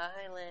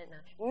silent,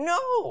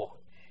 no!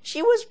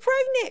 She was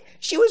pregnant.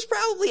 She was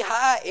probably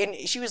hot, and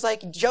she was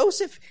like,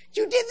 "Joseph,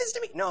 you did this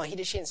to me." No, she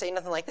didn't say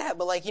nothing like that,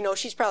 but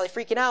she's probably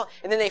freaking out.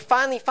 And then they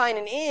finally find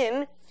an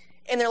inn,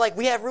 and they're like,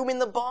 "We have room in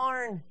the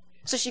barn."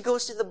 So she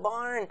goes to the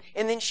barn,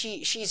 and then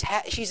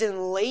she's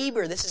in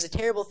labor. This is a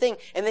terrible thing.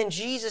 And then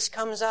Jesus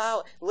comes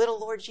out. Little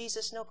Lord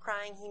Jesus, no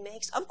crying he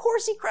makes. Of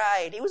course he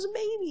cried. He was a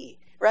baby,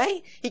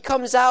 right? He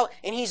comes out,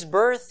 and he's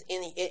birthed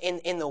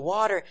in the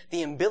water,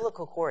 the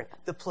umbilical cord,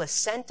 the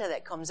placenta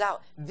that comes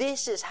out.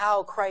 This is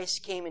how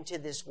Christ came into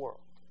this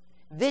world.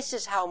 This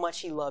is how much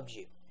he loved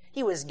you.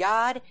 He was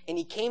God, and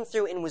he came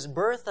through and was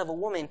birthed of a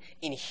woman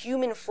in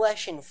human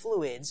flesh and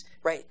fluids,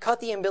 right? Cut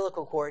the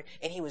umbilical cord,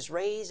 and he was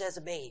raised as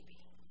a baby.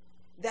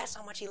 That's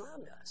how much he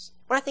loved us.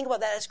 When I think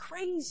about that, it's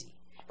crazy,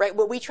 right?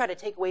 What we try to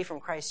take away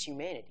from Christ's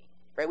humanity,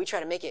 right? We try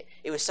to make it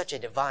was such a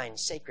divine,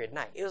 sacred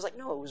night. It was like,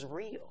 no, it was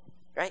real,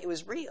 right? It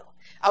was real.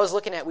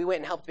 We went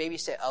and helped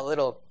babysit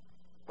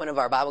one of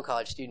our Bible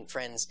college student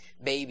friends'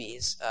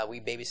 babies. We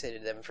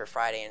babysitted them for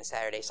Friday and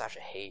Saturday. Sasha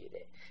hated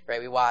it,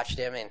 right? We watched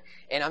him,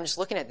 and I'm just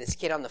looking at this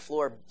kid on the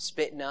floor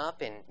spitting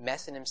up and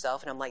messing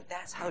himself, and I'm like,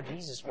 that's how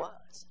Jesus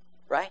was.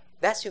 Right?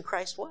 That's who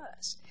Christ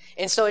was.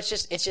 And so it's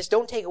just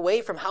don't take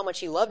away from how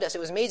much he loved us. It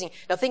was amazing.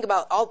 Now think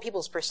about all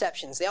people's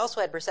perceptions. They also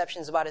had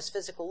perceptions about his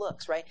physical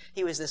looks, right?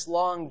 He was this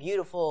long,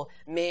 beautiful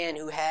man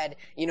who had,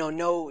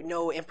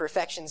 no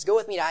imperfections. Go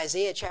with me to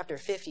Isaiah chapter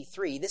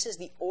 53. This is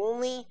the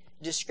only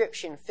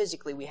description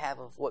physically we have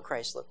of what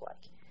Christ looked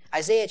like.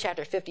 Isaiah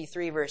chapter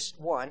 53 verse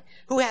 1.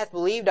 "Who hath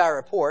believed our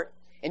report,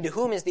 and to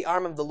whom is the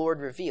arm of the Lord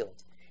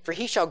revealed? For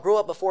he shall grow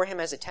up before him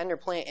as a tender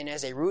plant, and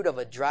as a root of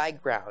a dry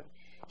ground.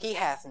 He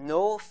hath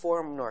no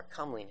form nor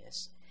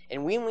comeliness,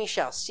 and when we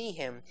shall see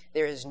him,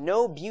 there is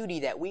no beauty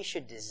that we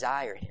should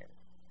desire him.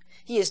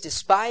 He is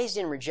despised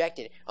and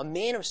rejected, a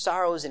man of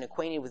sorrows and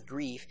acquainted with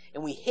grief,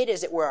 and we hid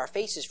as it were our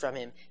faces from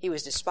him. He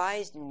was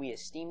despised, and we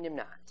esteemed him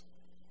not."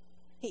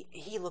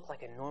 He looked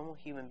like a normal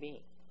human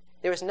being.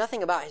 There was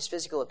nothing about his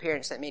physical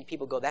appearance that made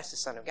people go, "That's the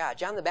Son of God."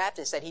 John the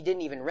Baptist said he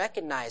didn't even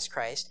recognize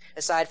Christ,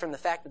 aside from the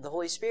fact that the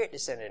Holy Spirit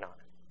descended on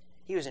him.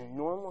 He was a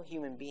normal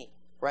human being,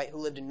 right, who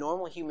lived a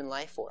normal human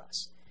life for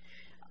us.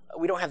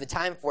 We don't have the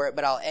time for it,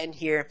 but I'll end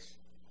here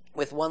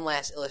with one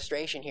last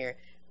illustration here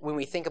when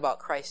we think about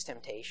Christ's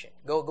temptation.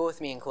 Go with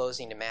me in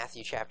closing to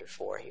Matthew chapter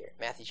 4 here.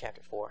 Matthew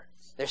chapter 4.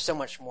 There's so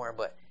much more,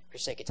 but for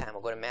sake of time,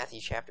 we'll go to Matthew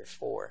chapter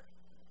 4.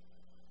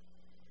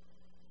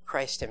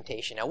 Christ's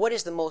temptation. Now, what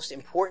is the most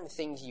important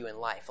thing to you in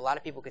life? A lot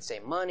of people could say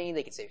money,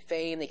 they could say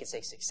fame, they could say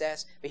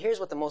success, but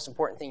here's what the most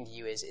important thing to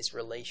you is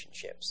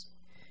relationships.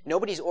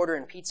 Nobody's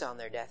ordering pizza on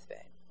their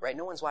deathbed, right?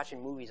 No one's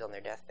watching movies on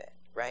their deathbed,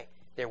 right?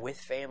 They're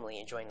with family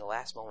enjoying the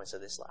last moments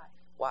of this life.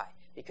 Why?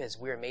 Because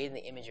we're made in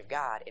the image of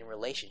God, and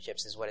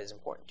relationships is what is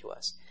important to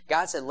us.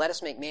 God said, "Let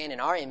us make man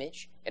in our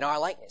image, in our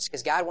likeness,"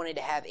 because God wanted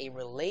to have a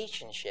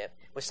relationship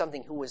with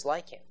something who was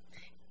like him.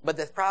 But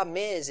the problem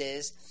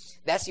is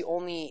that's the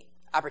only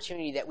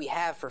opportunity that we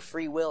have for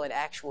free will and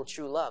actual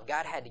true love.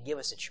 God had to give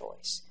us a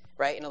choice,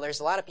 right? There's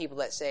a lot of people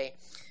that say,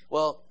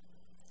 well,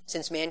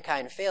 since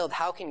mankind failed,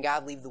 how can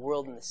God leave the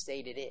world in the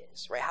state it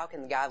is, right? How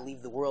can God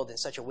leave the world in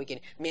such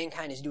a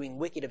mankind is doing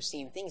wicked,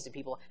 obscene things to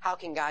people. How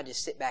can God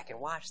just sit back and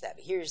watch that?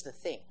 But here's the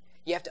thing.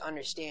 You have to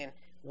understand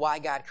why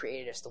God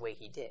created us the way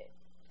he did,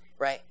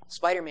 right?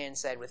 Spider-Man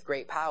said, with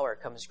great power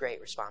comes great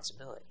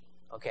responsibility.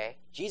 okay?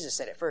 Jesus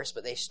said it first,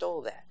 but they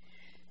stole that.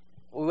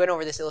 We went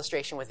over this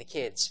illustration with the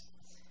kids.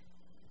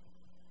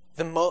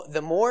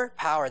 The more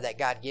power that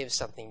God gives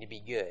something to be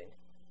good,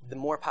 the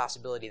more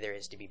possibility there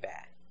is to be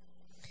bad.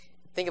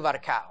 Think about a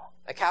cow.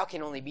 A cow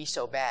can only be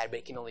so bad, but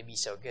it can only be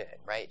so good,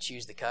 right? It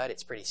chews the cud.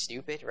 It's pretty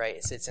stupid, right?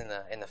 It sits in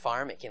the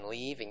farm. It can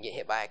leave and get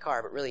hit by a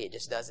car, but really it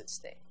just does its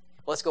thing.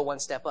 Well, let's go one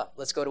step up.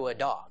 Let's go to a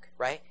dog,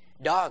 right?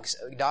 Dogs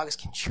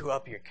can chew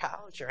up your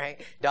couch, right?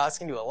 Dogs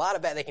can do a lot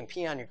of bad. They can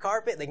pee on your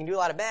carpet. They can do a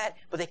lot of bad,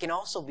 but they can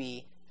also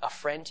be a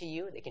friend to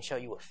you. They can show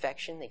you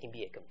affection. They can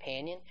be a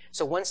companion.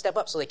 So one step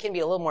up. So they can be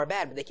a little more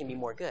bad, but they can be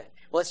more good.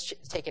 Well, let's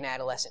take an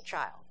adolescent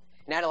child.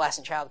 An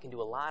adolescent child can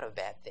do a lot of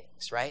bad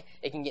things, right?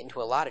 It can get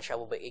into a lot of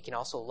trouble, but it can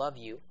also love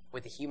you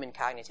with the human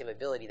cognitive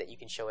ability that you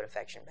can show it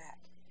affection back.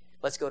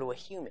 Let's go to a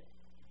human.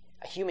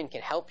 A human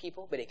can help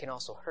people, but it can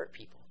also hurt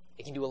people.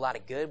 It can do a lot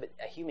of good, but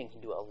a human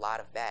can do a lot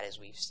of bad, as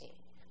we've seen.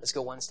 Let's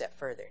go one step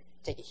further.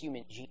 Take a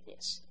human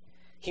genius.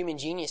 Human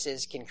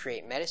geniuses can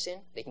create medicine,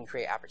 they can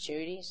create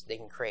opportunities, they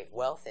can create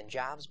wealth and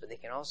jobs, but they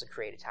can also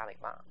create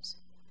atomic bombs.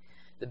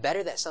 The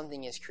better that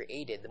something is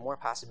created, the more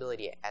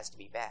possibility it has to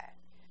be bad.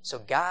 So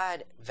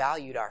God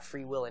valued our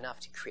free will enough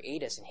to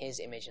create us in His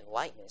image and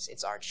likeness.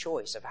 It's our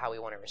choice of how we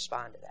want to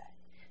respond to that.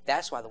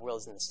 That's why the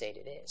world's in the state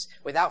it is.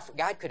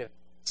 God could have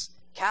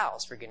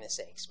cows, for goodness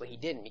sakes, but He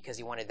didn't because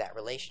He wanted that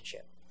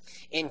relationship.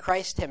 In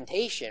Christ's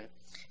temptation,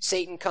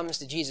 Satan comes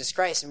to Jesus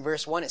Christ. In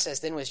verse 1 it says,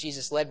 "Then was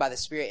Jesus led by the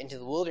Spirit into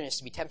the wilderness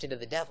to be tempted of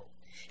the devil.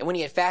 And when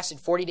he had fasted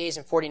 40 days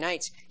and 40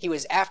 nights, he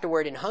was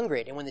afterward and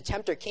hungered. And when the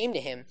tempter came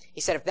to him,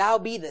 he said, 'If thou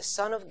be the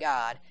Son of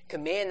God,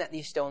 command that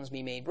these stones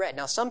be made bread.'"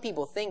 Now some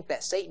people think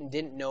that Satan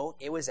didn't know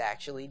it was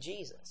actually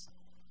Jesus.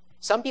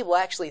 Some people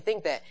actually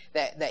think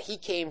that he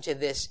came to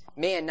this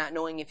man not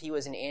knowing if he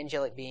was an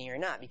angelic being or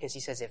not, because he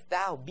says, "If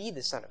thou be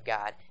the Son of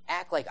God,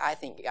 act like I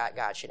think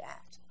God should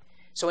act."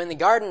 So in the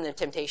garden, the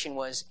temptation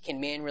was,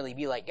 can man really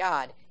be like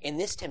God? In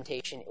this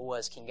temptation, it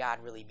was, can God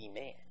really be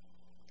man?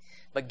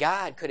 But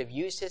God could have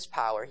used His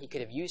power, He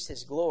could have used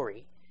His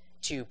glory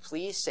to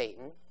please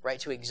Satan, right,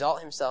 to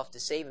exalt Himself, to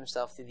save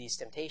Himself through these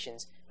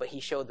temptations, but He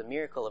showed the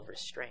miracle of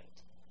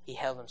restraint. He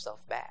held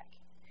Himself back.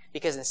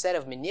 Because instead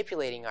of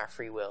manipulating our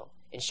free will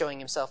and showing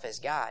Himself as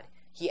God,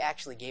 He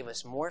actually gave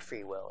us more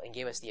free will and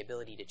gave us the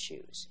ability to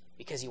choose,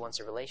 because He wants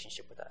a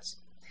relationship with us.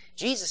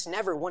 Jesus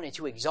never wanted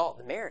to exalt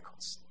the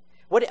miracles.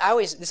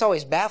 This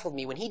always baffled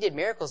me. When He did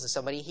miracles to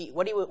somebody,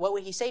 what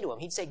would He say to them?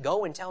 He'd say,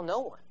 "Go and tell no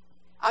one."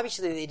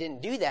 Obviously, they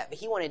didn't do that, but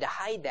He wanted to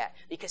hide that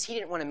because He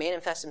didn't want to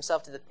manifest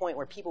Himself to the point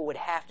where people would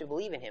have to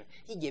believe in Him.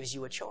 He gives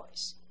you a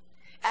choice.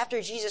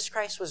 After Jesus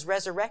Christ was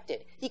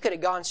resurrected, He could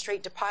have gone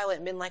straight to Pilate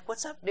and been like,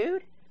 "What's up,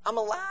 dude? I'm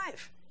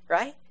alive."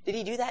 Right? Did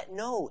He do that?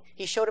 No.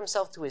 He showed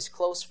Himself to His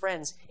close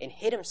friends and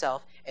hid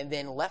Himself and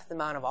then left the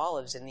Mount of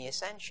Olives in the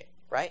Ascension.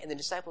 Right? And the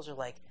disciples are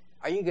like,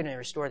 "Are you going to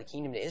restore the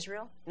kingdom to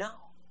Israel?" No.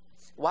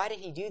 Why did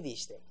He do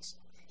these things?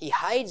 He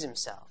hides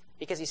Himself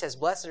because He says,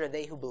 "Blessed are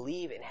they who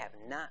believe and have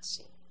not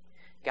seen."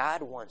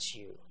 God wants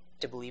you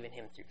to believe in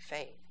Him through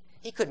faith.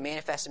 He could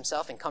manifest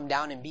Himself and come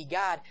down and be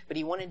God, but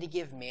He wanted to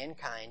give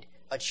mankind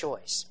a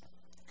choice.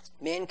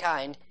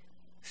 Mankind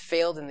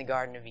failed in the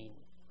Garden of Eden,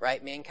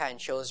 right? Mankind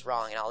chose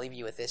wrong, and I'll leave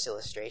you with this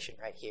illustration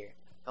right here.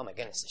 Oh my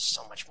goodness, there's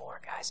so much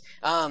more, guys.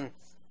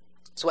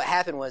 So what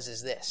happened was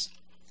this.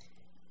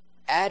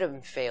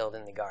 Adam failed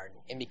in the garden,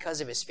 and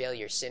because of his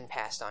failure, sin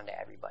passed on to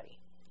everybody.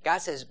 God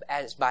says,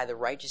 as by the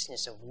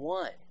righteousness of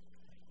one,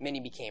 many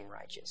became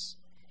righteous.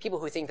 People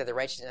who think that the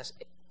righteousness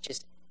is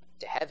just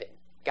to heaven,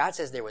 God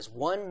says there was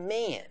one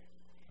man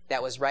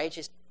that was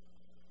righteous,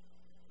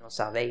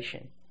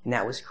 salvation, and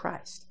that was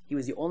Christ. He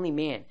was the only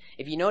man.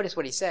 If you notice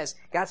what He says,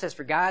 God says,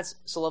 "For God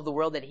so loved the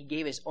world that He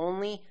gave His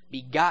only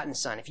begotten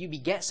Son." If you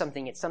beget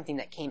something, it's something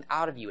that came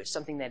out of you. It's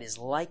something that is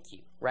like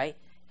you, right?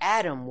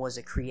 Adam was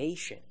a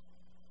creation.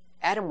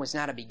 Adam was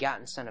not a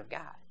begotten son of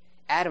God.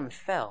 Adam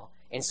fell,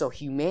 and so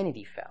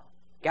humanity fell.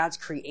 God's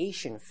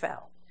creation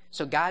fell.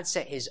 So God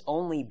sent His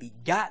only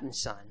begotten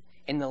Son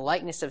in the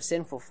likeness of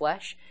sinful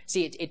flesh.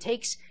 See, it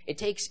takes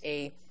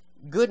a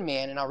good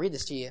man, and I'll read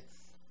this to you,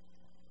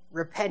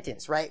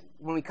 repentance, right?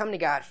 When we come to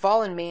God,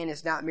 fallen man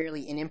is not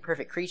merely an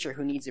imperfect creature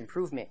who needs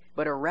improvement,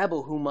 but a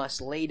rebel who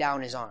must lay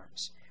down his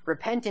arms.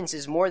 Repentance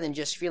is more than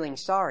just feeling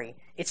sorry.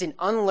 It's an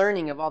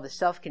unlearning of all the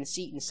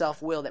self-conceit and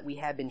self-will that we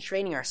have been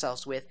training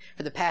ourselves with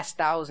for the past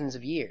thousands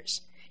of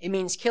years. It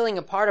means killing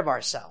a part of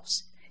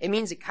ourselves. It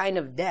means a kind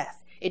of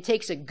death. It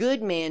takes a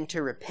good man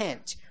to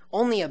repent.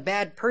 Only a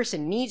bad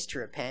person needs to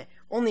repent.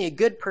 Only a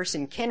good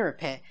person can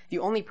repent. The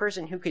only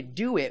person who could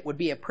do it would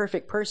be a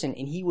perfect person,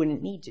 and he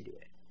wouldn't need to do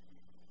it.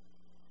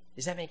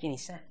 Does that make any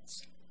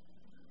sense?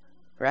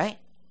 Right?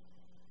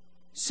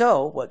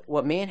 So,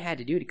 what man had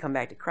to do to come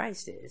back to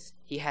Christ is,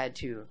 he had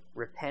to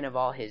repent of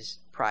all his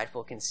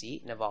prideful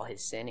conceit and of all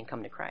his sin and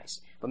come to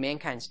Christ. But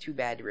mankind's too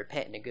bad to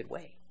repent in a good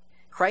way.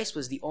 Christ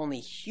was the only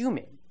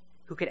human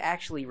who could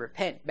actually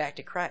repent back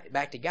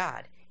to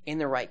God in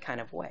the right kind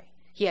of way.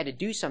 He had to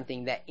do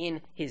something that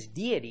in His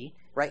deity,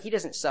 right? He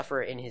doesn't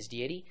suffer in His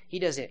deity. He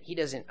doesn't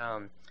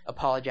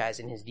apologize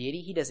in his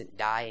deity. He doesn't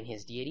die in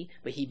his deity,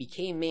 but he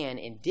became man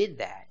and did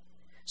that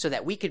so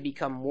that we could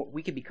become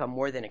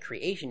more than a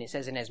creation. It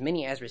says, and as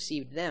many as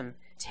received them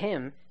to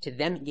him, to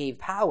them gave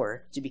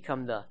power to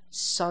become the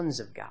sons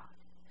of God.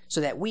 So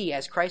that we,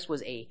 as Christ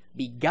was a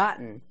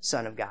begotten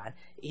Son of God,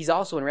 he's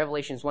also in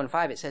Revelations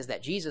 1:5, it says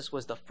that Jesus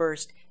was the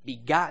first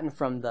begotten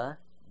from the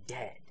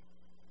dead.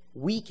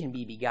 We can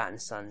be begotten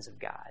sons of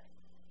God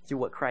through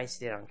what Christ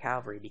did on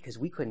Calvary because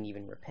we couldn't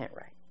even repent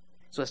right.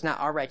 So it's not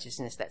our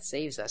righteousness that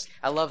saves us.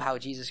 I love how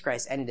Jesus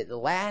Christ ended it. The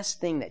last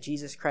thing that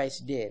Jesus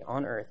Christ did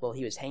on earth while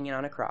he was hanging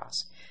on a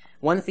cross,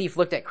 one thief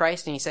looked at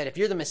Christ and he said, if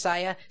you're the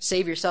Messiah,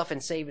 save yourself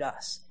and save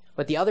us.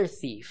 But the other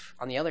thief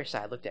on the other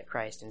side looked at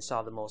Christ and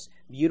saw the most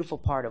beautiful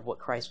part of what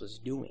Christ was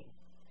doing,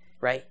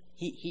 right?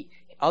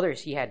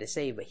 Others he had to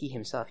save, but he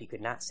himself he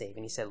could not save.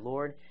 And he said,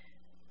 Lord,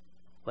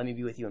 let me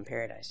be with you in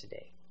paradise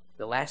today.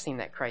 The last thing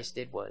that Christ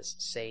did was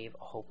save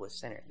a hopeless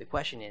sinner. The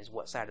question is,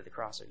 what side of the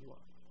cross are you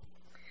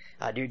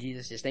on? Dear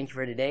Jesus, just thank you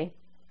for today.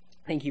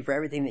 Thank you for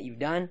everything that you've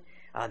done.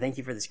 Thank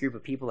you for this group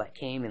of people that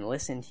came and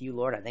listened to you,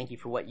 Lord. I thank you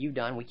for what you've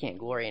done. We can't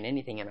glory in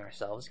anything in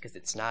ourselves because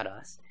it's not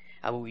us.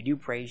 But we do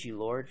praise you,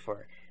 Lord,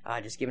 for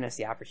just giving us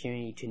the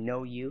opportunity to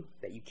know you,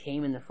 that you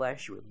came in the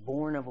flesh, you were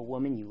born of a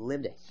woman, you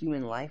lived a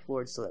human life,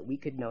 Lord, so that we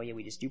could know you.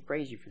 We just do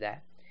praise you for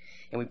that.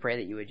 And we pray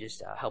that you would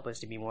just help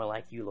us to be more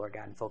like you, Lord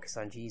God, and focus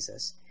on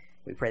Jesus.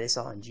 We pray this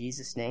all in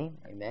Jesus' name.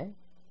 Amen.